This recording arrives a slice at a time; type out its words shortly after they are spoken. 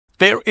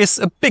There is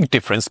a big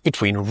difference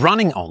between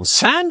running on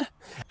sand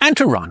and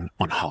to run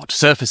on hard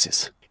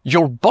surfaces.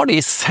 Your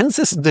body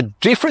senses the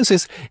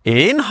differences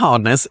in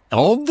hardness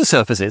of the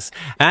surfaces,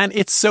 and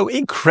it's so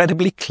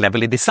incredibly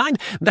cleverly designed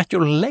that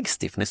your leg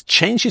stiffness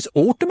changes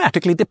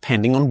automatically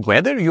depending on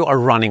whether you are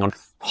running on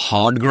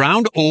hard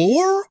ground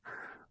or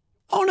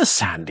on a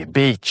sandy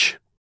beach.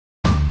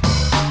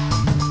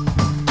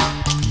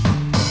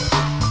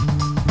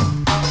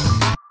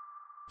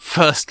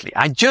 Firstly,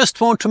 I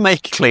just want to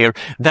make clear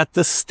that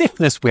the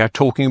stiffness we are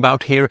talking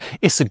about here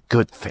is a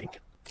good thing.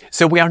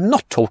 So we are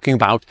not talking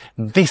about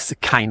this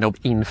kind of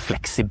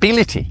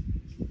inflexibility.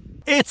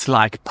 It's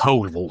like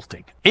pole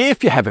vaulting.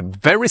 If you have a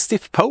very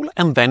stiff pole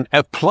and then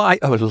apply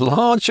a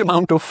large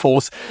amount of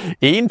force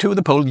into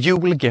the pole, you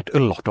will get a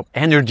lot of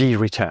energy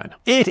return.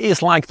 It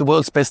is like the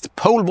world's best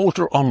pole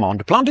vaulter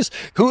Armand Duplantis,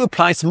 who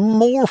applies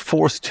more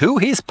force to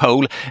his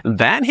pole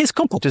than his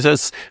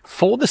competitors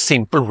for the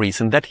simple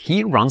reason that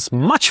he runs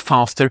much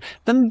faster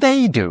than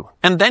they do.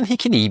 And then he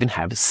can even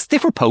have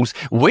stiffer poles,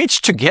 which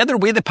together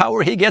with the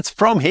power he gets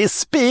from his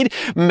speed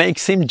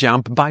makes him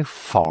jump by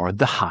far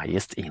the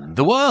highest in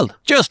the world.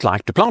 Just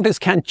like Duplantis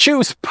can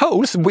choose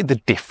poles with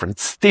the different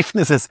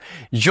stiffnesses,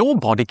 your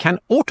body can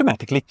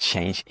automatically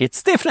change its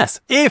stiffness.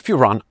 If you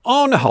run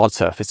on a hard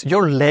surface,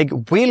 your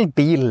leg will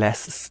be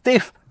less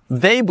stiff.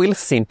 They will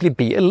simply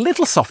be a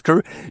little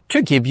softer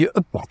to give you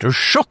a better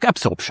shock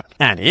absorption.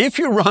 And if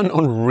you run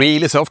on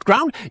really soft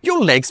ground,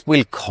 your legs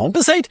will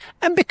compensate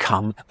and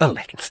become a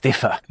little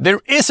stiffer.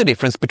 There is a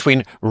difference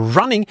between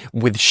running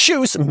with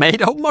shoes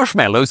made of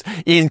marshmallows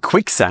in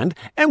quicksand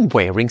and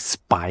wearing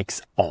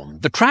spikes on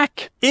the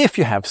track. If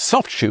you have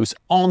soft shoes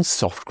on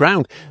soft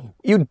ground,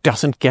 you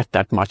doesn't get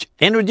that much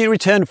energy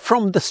return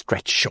from the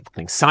stretch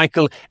shortening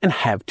cycle and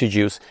have to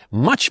use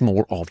much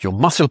more of your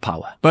muscle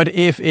power. But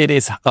if it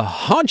is a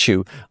hard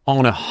shoe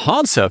on a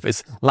hard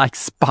surface like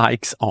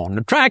spikes on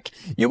a track,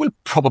 you will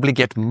probably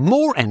get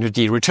more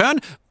energy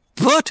return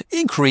but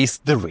increase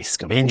the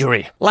risk of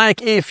injury.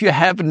 Like if you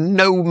have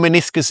no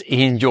meniscus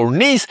in your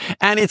knees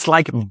and it's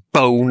like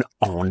bone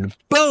on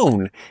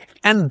bone.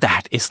 And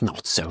that is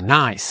not so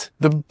nice.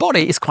 The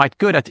body is quite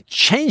good at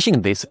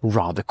changing this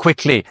rather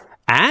quickly.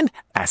 And,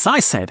 as I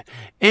said,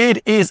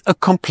 it is a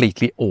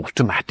completely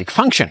automatic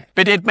function.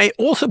 But it may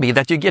also be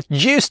that you get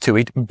used to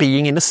it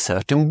being in a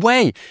certain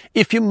way.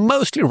 If you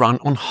mostly run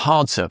on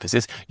hard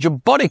surfaces, your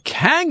body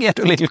can get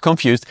a little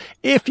confused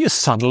if you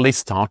suddenly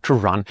start to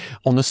run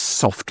on a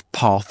soft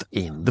path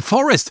in the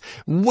forest,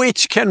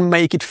 which can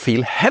make it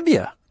feel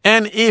heavier.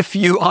 And if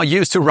you are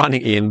used to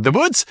running in the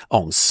woods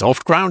on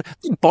soft ground,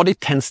 the body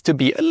tends to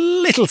be a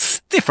little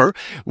stiffer,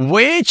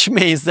 which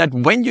means that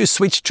when you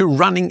switch to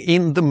running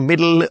in the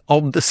middle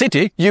of the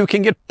city, you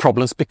can get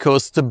problems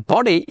because the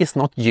body is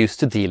not used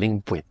to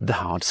dealing with the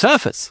hard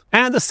surface.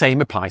 And the same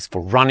applies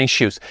for running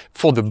shoes.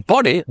 For the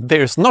body,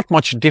 there's not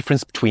much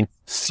difference between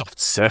soft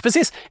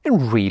surfaces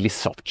and really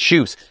soft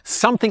shoes.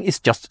 Something is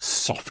just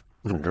soft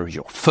under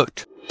your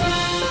foot.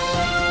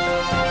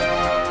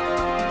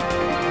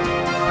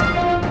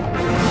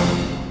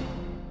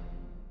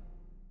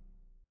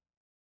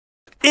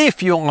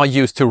 If you are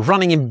used to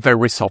running in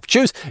very soft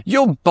shoes,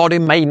 your body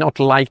may not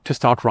like to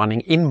start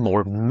running in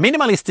more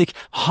minimalistic,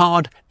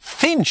 hard,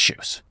 thin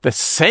shoes. The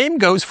same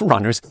goes for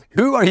runners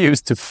who are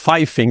used to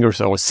 5 fingers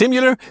or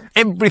similar.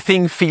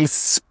 Everything feels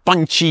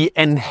spongy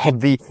and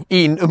heavy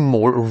in a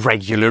more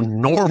regular,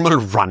 normal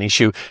running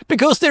shoe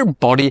because their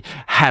body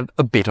have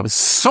a bit of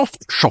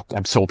soft shock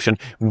absorption,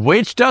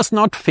 which does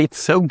not fit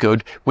so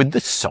good with the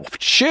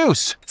soft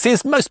shoes.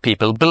 Since most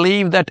people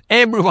believe that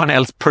everyone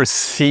else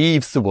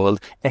perceives the world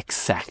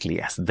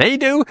exactly as they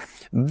do,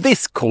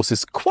 this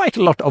causes quite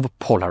a lot of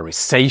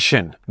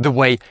polarization. The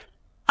way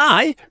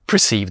I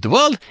perceive the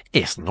world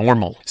is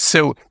normal.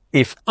 So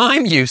if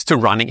I'm used to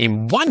running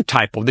in one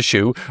type of the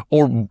shoe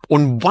or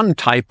on one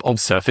type of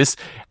surface,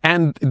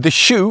 and the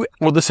shoe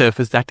or the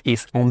surface that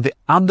is on the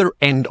other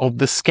end of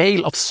the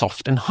scale of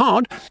soft and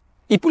hard,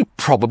 it will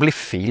probably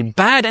feel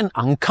bad and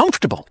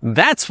uncomfortable.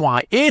 That's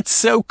why it's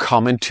so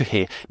common to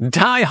hear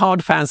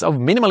die-hard fans of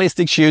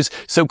minimalistic shoes,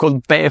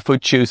 so-called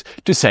barefoot shoes,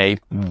 to say,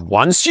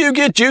 once you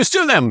get used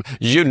to them,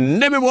 you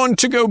never want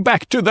to go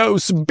back to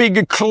those big,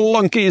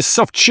 clunky,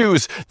 soft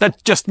shoes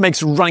that just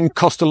makes running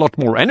cost a lot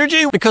more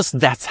energy, because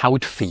that's how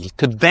it feels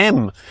to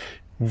them.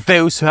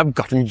 Those who have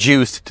gotten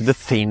used to the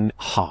thin,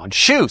 hard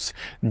shoes.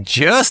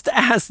 Just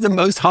as the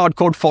most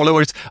hardcore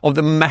followers of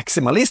the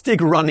maximalistic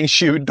running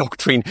shoe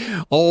doctrine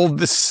of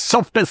the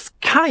softest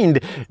kind,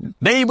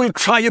 they will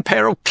try a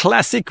pair of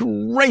classic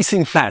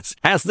racing flats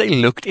as they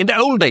looked in the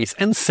old days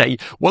and say,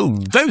 well,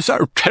 those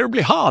are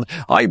terribly hard.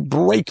 I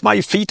break my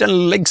feet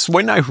and legs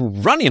when I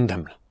run in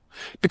them.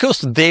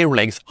 Because their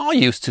legs are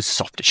used to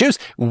softer shoes,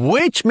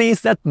 which means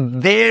that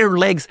their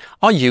legs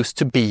are used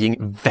to being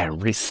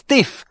very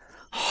stiff.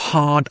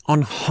 Hard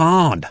on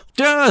hard.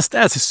 just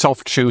as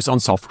soft shoes on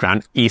soft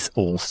ground is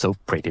also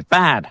pretty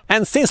bad.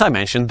 And since I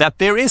mentioned that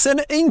there is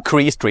an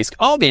increased risk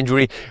of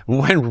injury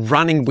when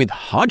running with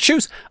hard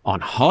shoes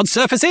on hard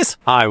surfaces,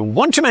 I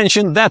want to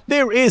mention that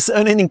there is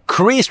an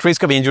increased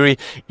risk of injury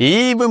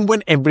even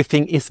when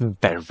everything is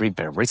very,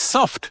 very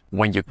soft.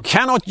 When you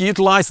cannot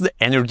utilize the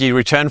energy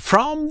return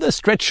from the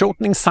stretch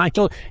shortening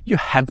cycle, you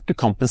have to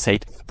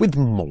compensate with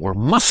more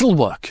muscle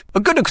work. A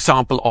good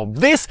example of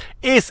this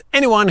is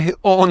anyone who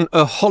on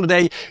a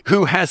holiday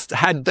who has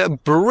had the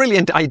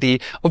brilliant idea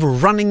of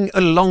running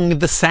along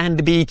the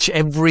sand beach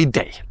every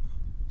day.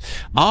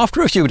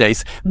 After a few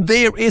days,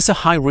 there is a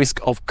high risk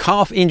of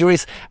calf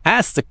injuries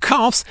as the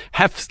calves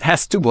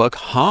has to work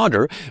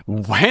harder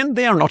when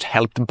they are not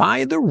helped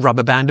by the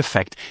rubber band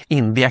effect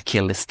in the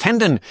Achilles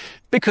tendon,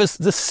 because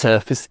the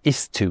surface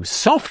is too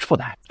soft for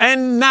that.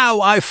 And now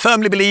I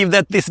firmly believe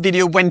that this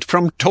video went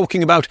from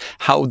talking about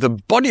how the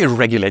body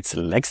regulates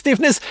leg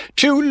stiffness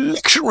to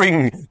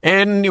lecturing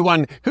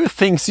anyone who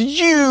thinks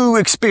you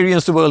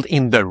experience the world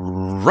in the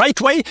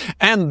right way,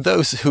 and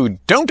those who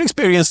don't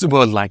experience the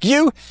world like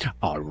you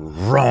are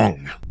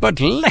wrong. But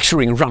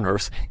lecturing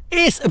runners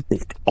is a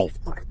bit of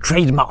my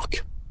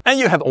trademark. And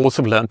you have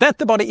also learned that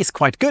the body is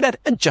quite good at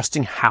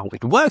adjusting how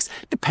it works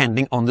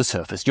depending on the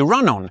surface you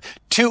run on,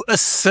 to a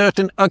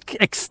certain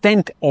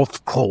extent,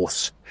 of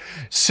course.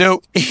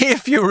 So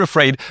if you're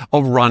afraid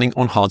of running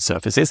on hard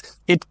surfaces,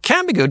 it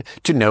can be good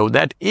to know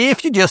that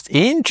if you just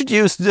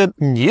introduce the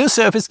new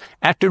surface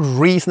at a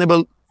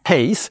reasonable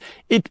pace,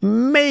 it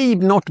may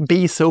not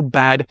be so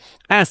bad,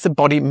 as the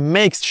body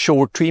makes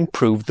sure to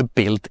improve the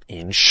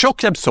built-in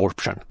shock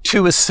absorption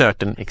to a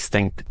certain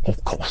extent,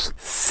 of course.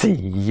 See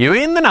you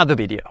in another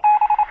video.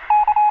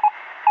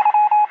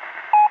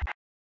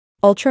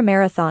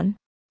 Ultramarathon.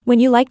 When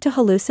you like to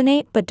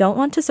hallucinate but don't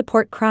want to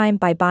support crime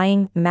by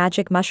buying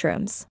magic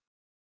mushrooms.